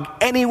synagogue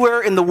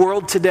anywhere in the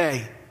world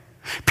today.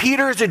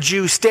 Peter, as a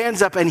Jew,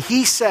 stands up and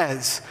he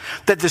says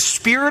that the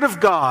Spirit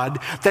of God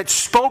that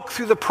spoke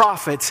through the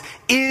prophets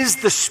is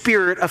the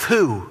Spirit of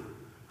who?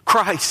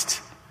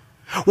 Christ.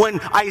 When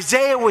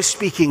Isaiah was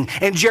speaking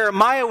and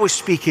Jeremiah was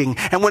speaking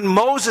and when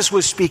Moses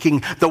was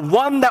speaking, the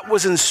one that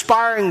was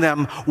inspiring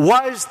them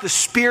was the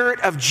Spirit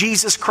of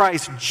Jesus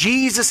Christ.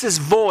 Jesus'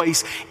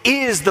 voice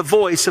is the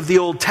voice of the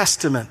Old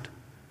Testament.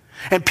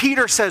 And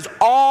Peter says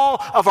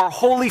all of our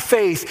holy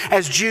faith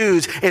as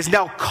Jews is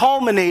now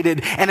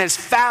culminated and is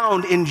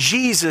found in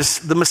Jesus,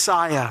 the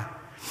Messiah.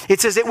 It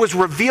says it was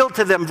revealed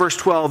to them, verse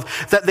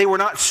 12, that they were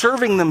not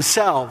serving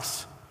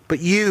themselves, but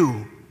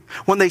you,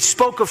 when they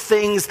spoke of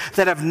things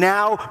that have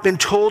now been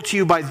told to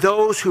you by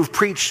those who have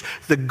preached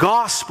the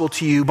gospel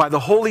to you by the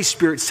Holy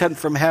Spirit sent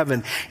from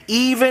heaven.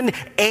 Even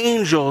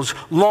angels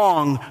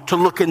long to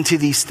look into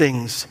these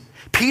things.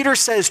 Peter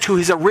says to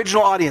his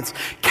original audience,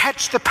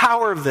 catch the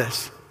power of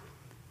this.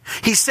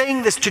 He's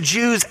saying this to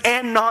Jews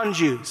and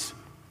non-Jews.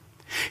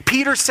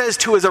 Peter says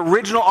to his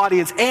original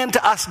audience and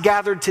to us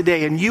gathered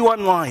today and you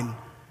online,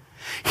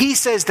 he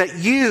says that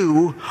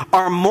you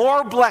are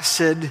more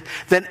blessed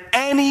than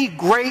any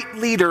great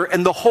leader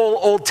in the whole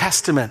Old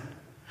Testament.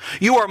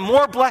 You are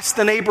more blessed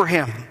than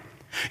Abraham.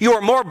 You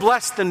are more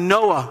blessed than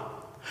Noah.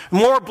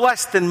 More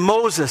blessed than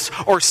Moses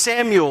or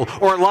Samuel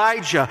or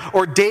Elijah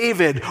or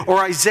David or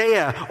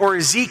Isaiah or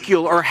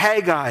Ezekiel or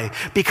Haggai,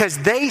 because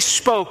they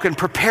spoke and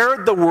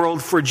prepared the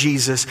world for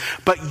Jesus,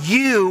 but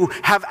you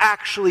have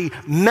actually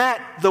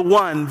met the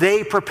one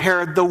they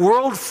prepared the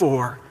world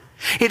for.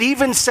 It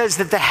even says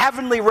that the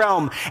heavenly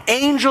realm,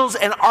 angels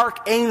and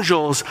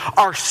archangels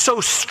are so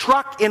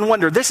struck in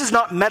wonder. This is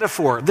not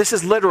metaphor. This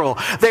is literal.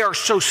 They are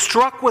so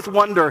struck with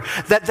wonder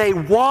that they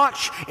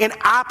watch in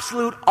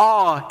absolute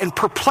awe and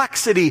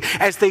perplexity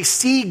as they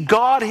see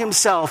God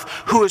himself,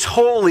 who is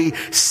holy,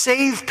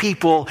 save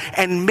people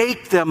and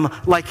make them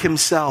like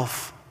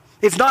himself.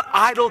 It's not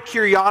idle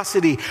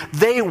curiosity.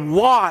 They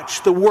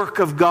watch the work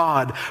of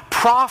God.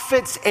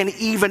 Prophets and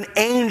even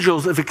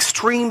angels of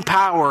extreme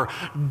power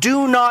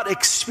do not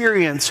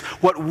experience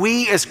what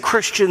we as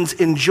Christians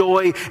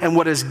enjoy and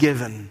what is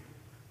given.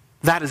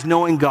 That is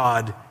knowing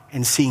God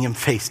and seeing him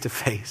face to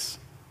face.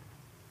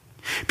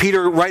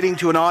 Peter, writing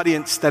to an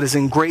audience that is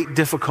in great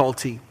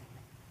difficulty,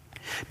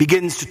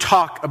 begins to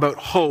talk about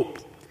hope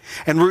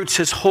and roots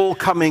his whole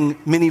coming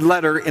mini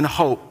letter in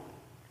hope.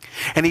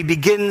 And he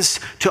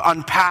begins to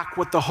unpack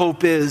what the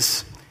hope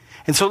is.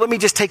 And so let me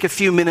just take a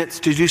few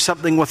minutes to do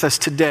something with us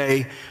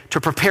today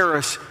to prepare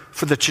us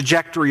for the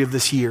trajectory of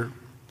this year.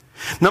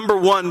 Number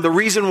one, the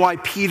reason why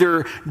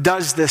Peter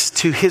does this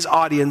to his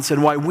audience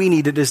and why we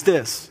need it is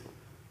this.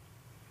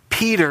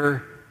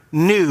 Peter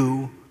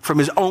knew from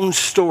his own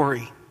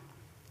story.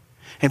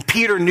 And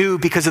Peter knew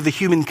because of the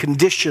human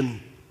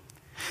condition.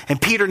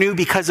 And Peter knew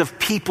because of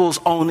people's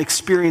own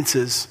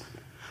experiences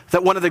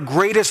that one of the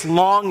greatest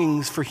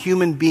longings for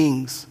human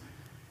beings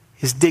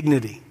is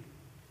dignity.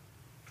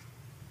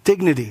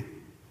 Dignity.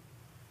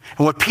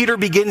 And what Peter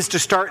begins to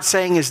start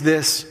saying is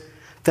this,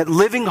 that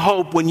living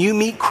hope, when you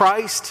meet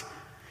Christ,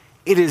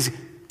 it is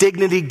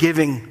dignity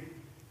giving.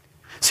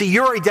 See,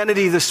 your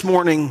identity this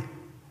morning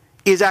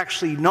is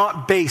actually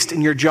not based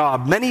in your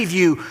job. Many of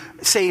you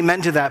say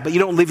amen to that, but you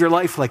don't live your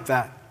life like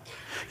that.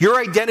 Your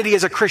identity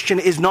as a Christian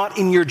is not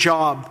in your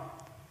job.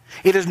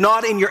 It is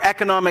not in your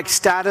economic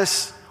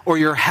status or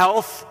your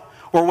health,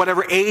 or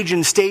whatever age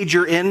and stage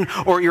you're in,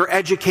 or your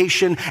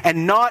education,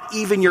 and not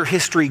even your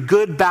history,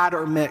 good, bad,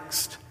 or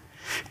mixed.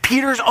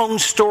 Peter's own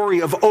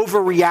story of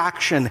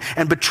overreaction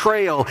and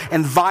betrayal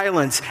and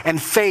violence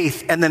and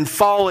faith and then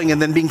falling and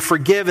then being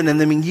forgiven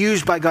and then being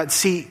used by God.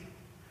 See,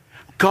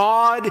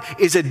 God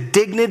is a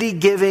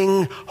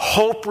dignity-giving,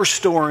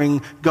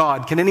 hope-restoring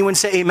God. Can anyone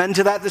say amen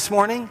to that this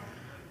morning?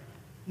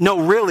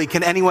 No, really,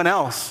 can anyone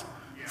else?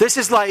 This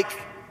is like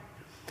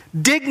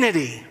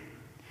dignity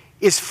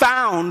is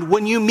found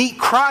when you meet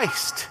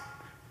Christ.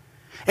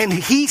 And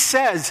he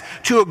says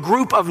to a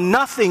group of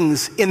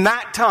nothings in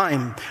that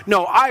time,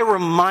 no, I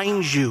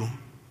remind you,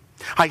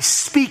 I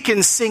speak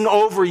and sing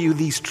over you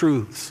these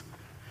truths.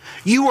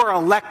 You are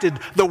elected.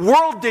 The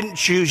world didn't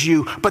choose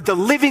you, but the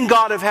living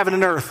God of heaven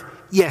and earth,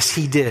 yes,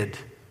 he did.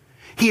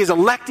 He has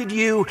elected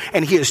you,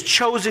 and he has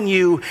chosen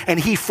you, and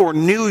he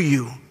foreknew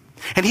you.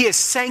 And he has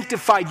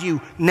sanctified you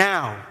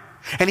now.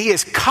 And he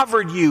has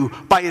covered you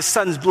by his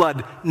son's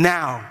blood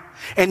now.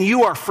 And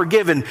you are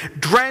forgiven,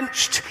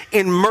 drenched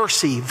in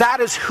mercy.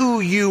 That is who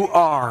you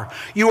are.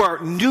 You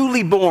are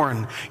newly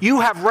born.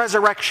 You have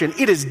resurrection.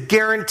 It is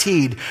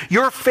guaranteed.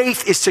 Your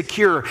faith is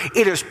secure.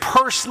 It is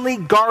personally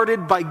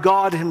guarded by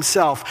God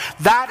himself.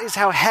 That is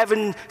how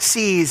heaven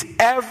sees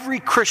every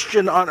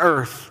Christian on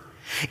earth.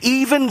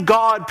 Even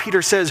God,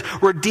 Peter says,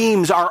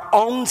 redeems our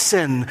own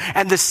sin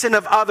and the sin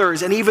of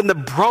others and even the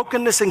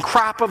brokenness and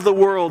crap of the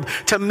world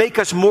to make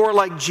us more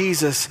like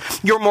Jesus.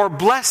 You're more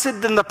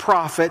blessed than the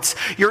prophets.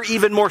 You're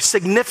even more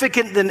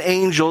significant than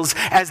angels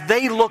as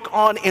they look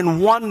on in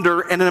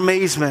wonder and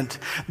amazement.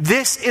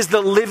 This is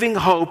the living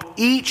hope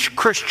each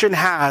Christian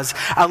has.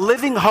 A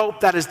living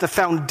hope that is the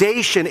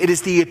foundation. It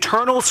is the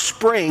eternal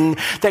spring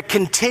that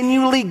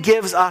continually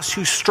gives us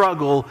who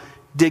struggle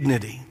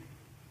dignity.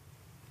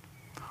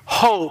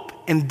 Hope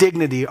and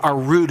dignity are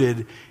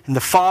rooted in the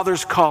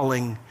Father's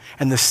calling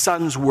and the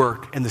Son's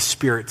work and the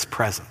Spirit's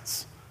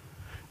presence.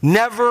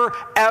 Never,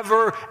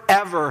 ever,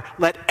 ever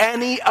let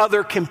any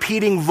other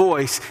competing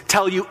voice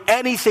tell you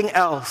anything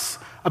else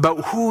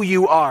about who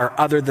you are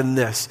other than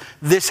this.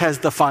 This has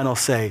the final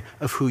say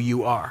of who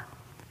you are.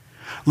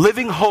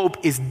 Living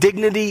hope is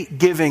dignity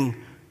giving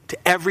to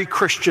every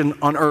Christian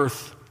on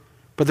earth.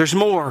 But there's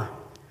more.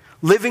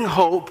 Living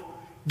hope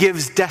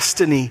gives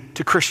destiny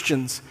to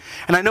Christians.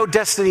 And I know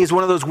destiny is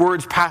one of those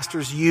words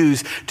pastors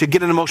use to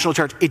get an emotional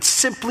charge. It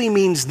simply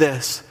means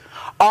this: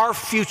 our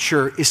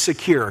future is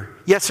secure.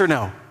 Yes or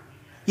no?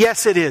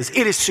 Yes, it is.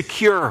 It is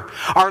secure.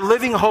 Our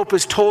living hope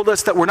has told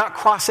us that we're not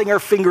crossing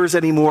our fingers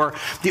anymore.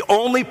 The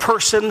only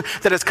person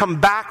that has come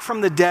back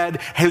from the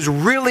dead, has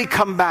really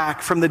come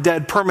back from the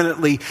dead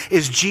permanently,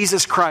 is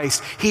Jesus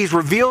Christ. He's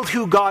revealed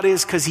who God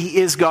is because he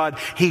is God.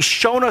 He's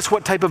shown us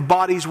what type of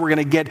bodies we're going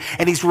to get,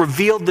 and he's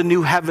revealed the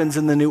new heavens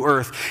and the new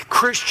earth.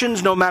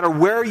 Christians, no matter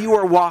where you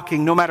are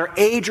walking, no matter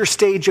age or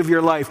stage of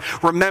your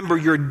life, remember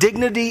your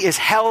dignity is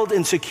held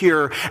and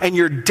secure, and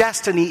your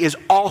destiny is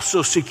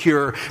also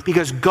secure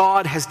because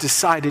God has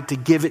decided to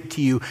give it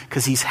to you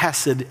because he's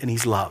Hesed and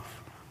he's love.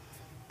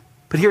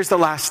 But here's the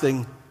last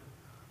thing.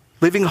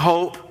 Living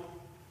hope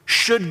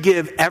should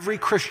give every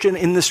Christian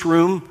in this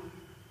room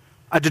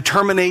a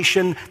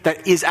determination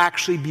that is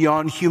actually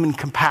beyond human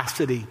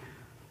capacity.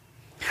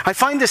 I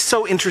find this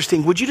so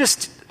interesting. Would you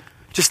just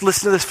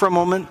listen to this for a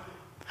moment?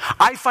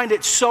 I find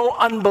it so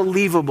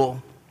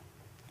unbelievable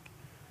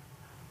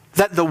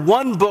that the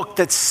one book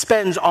that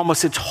spends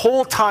almost its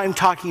whole time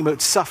talking about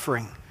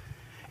suffering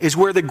is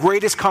where the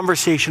greatest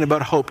conversation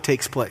about hope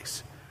takes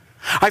place.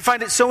 I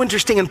find it so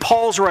interesting in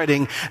Paul's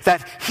writing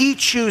that he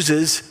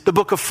chooses the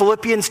book of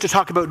Philippians to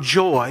talk about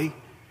joy,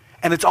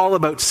 and it's all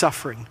about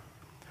suffering.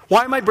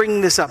 Why am I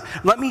bringing this up?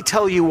 Let me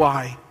tell you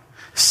why.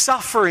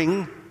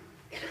 Suffering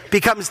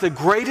becomes the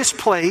greatest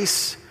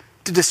place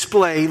to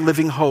display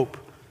living hope.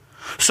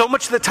 So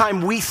much of the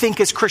time we think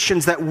as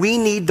Christians that we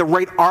need the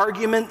right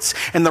arguments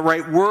and the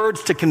right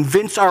words to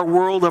convince our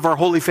world of our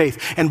holy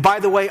faith. And by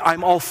the way,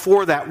 I'm all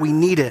for that. We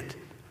need it.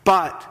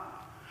 But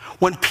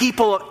when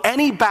people of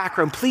any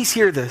background, please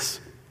hear this,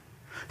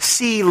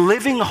 see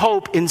living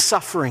hope in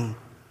suffering,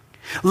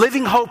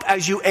 living hope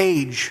as you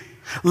age,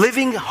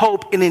 living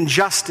hope in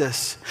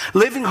injustice,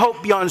 living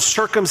hope beyond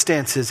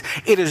circumstances,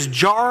 it is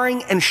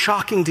jarring and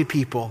shocking to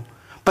people.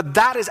 But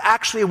that is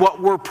actually what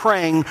we're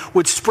praying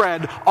would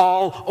spread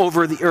all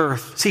over the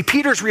earth. See,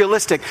 Peter's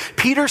realistic.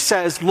 Peter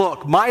says,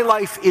 look, my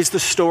life is the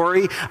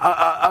story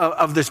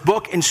of this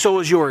book, and so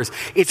is yours.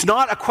 It's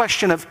not a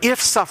question of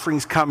if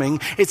suffering's coming.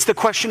 It's the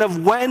question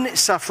of when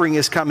suffering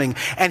is coming.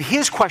 And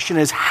his question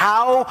is,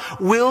 how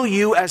will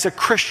you as a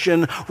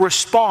Christian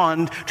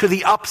respond to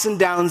the ups and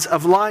downs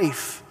of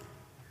life?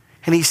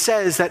 And he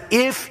says that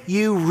if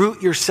you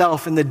root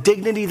yourself in the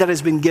dignity that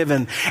has been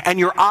given and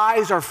your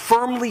eyes are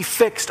firmly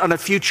fixed on a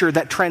future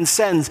that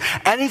transcends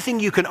anything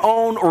you can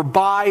own or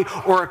buy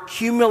or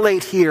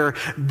accumulate here,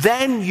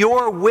 then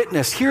your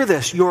witness, hear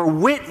this, your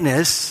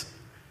witness,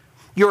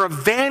 your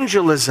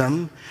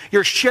evangelism,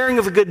 your sharing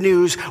of the good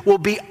news will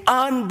be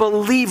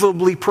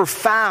unbelievably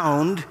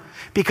profound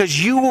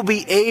because you will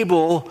be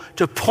able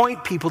to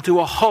point people to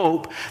a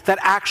hope that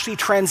actually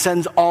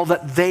transcends all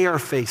that they are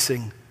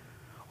facing.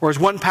 Or as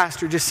one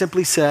pastor just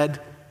simply said,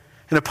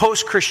 in a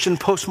post-Christian,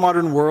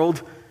 postmodern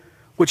world,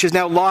 which has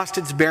now lost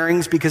its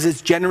bearings because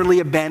it's generally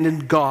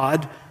abandoned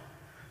God,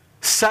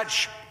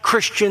 such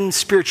Christian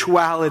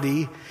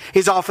spirituality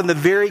is often the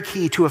very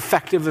key to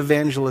effective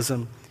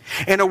evangelism.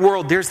 In a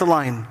world, there's the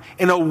line,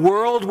 in a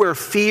world where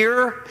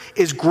fear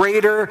is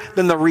greater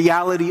than the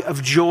reality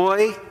of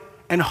joy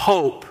and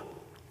hope,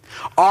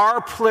 our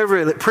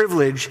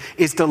privilege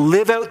is to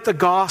live out the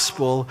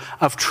gospel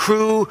of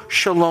true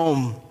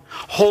shalom,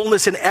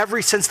 wholeness in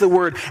every sense of the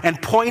word,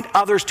 and point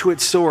others to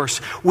its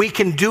source. We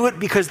can do it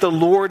because the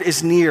Lord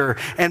is near,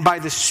 and by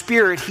the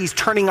Spirit, he's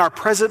turning our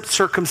present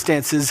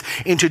circumstances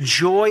into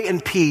joy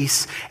and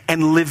peace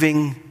and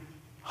living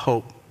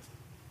hope.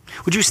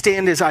 Would you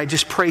stand as I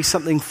just pray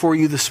something for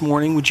you this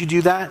morning? Would you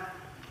do that?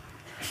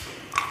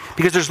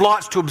 Because there's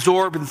lots to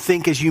absorb and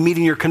think as you meet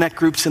in your connect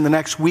groups in the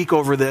next week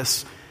over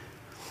this.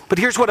 But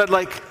here's what I'd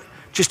like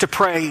just to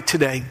pray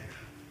today.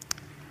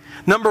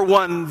 Number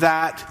one,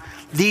 that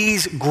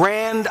these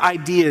grand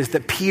ideas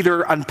that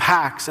Peter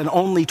unpacks in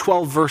only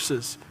 12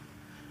 verses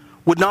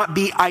would not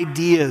be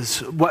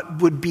ideas,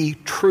 what would be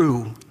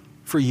true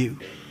for you.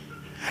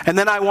 And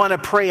then I want to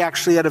pray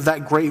actually out of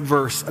that great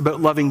verse about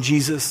loving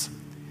Jesus.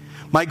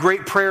 My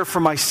great prayer for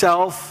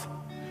myself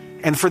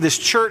and for this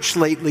church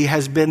lately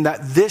has been that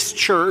this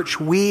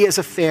church, we as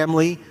a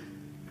family,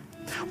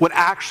 would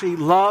actually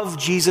love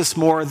Jesus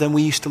more than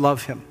we used to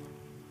love him.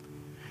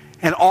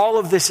 And all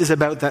of this is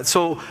about that.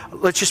 So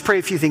let's just pray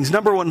a few things.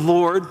 Number one,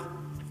 Lord, in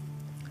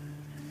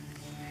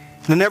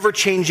the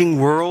never-changing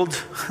world,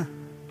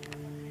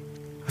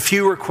 a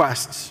few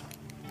requests.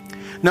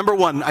 Number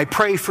one, I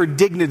pray for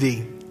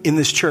dignity in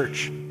this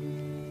church.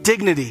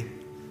 Dignity.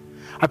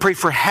 I pray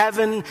for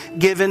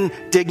heaven-given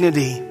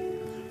dignity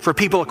for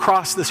people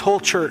across this whole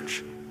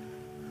church,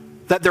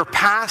 that their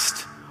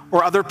past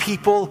or other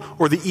people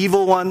or the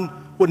evil one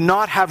would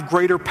not have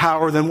greater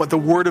power than what the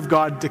Word of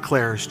God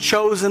declares.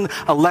 Chosen,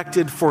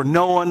 elected,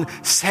 foreknown,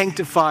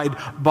 sanctified,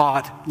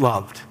 bought,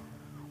 loved.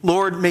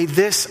 Lord, may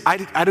this, I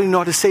don't even know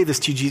how to say this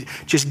to you,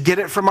 just get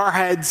it from our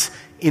heads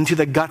into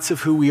the guts of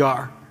who we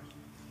are.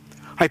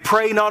 I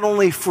pray not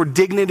only for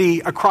dignity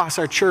across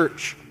our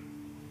church,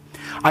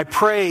 I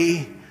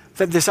pray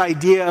that this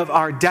idea of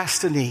our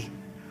destiny,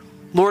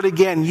 Lord,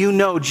 again, you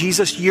know,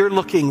 Jesus, you're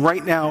looking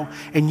right now,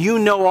 and you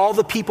know all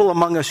the people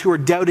among us who are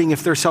doubting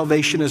if their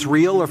salvation is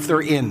real or if they're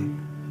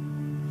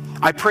in.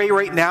 I pray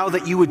right now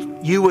that you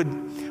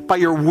would, by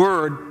your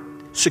word,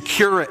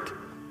 secure it.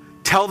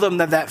 Tell them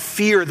that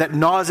fear that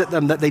gnaws at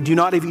them, that they do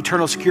not have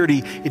eternal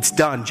security, it's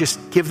done.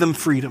 Just give them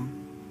freedom.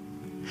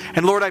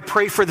 And Lord, I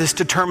pray for this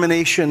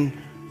determination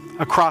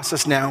across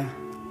us now,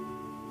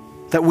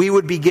 that we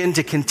would begin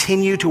to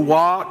continue to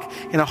walk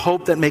in a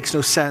hope that makes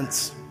no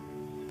sense.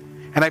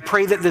 And I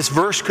pray that this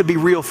verse could be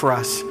real for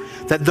us,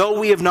 that though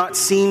we have not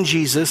seen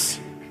Jesus,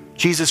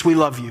 Jesus, we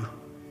love you.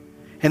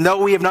 And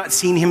though we have not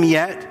seen him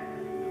yet,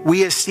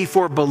 we as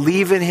C4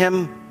 believe in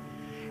him.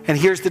 And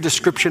here's the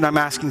description I'm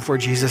asking for,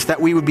 Jesus, that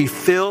we would be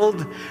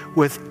filled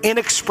with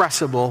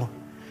inexpressible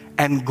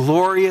and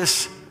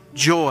glorious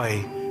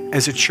joy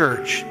as a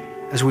church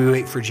as we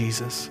wait for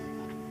Jesus.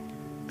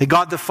 May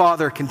God the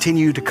Father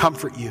continue to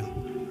comfort you.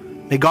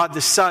 May God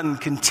the Son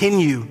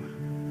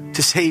continue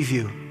to save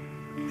you.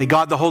 May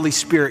God the Holy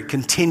Spirit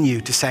continue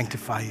to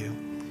sanctify you.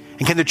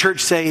 And can the church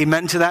say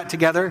amen to that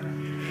together?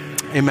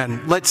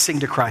 Amen. Let's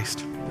sing to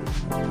Christ.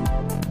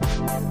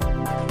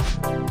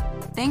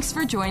 Thanks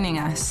for joining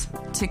us.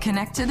 To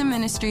connect to the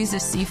ministries of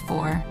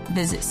C4,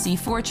 visit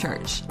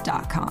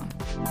c4church.com.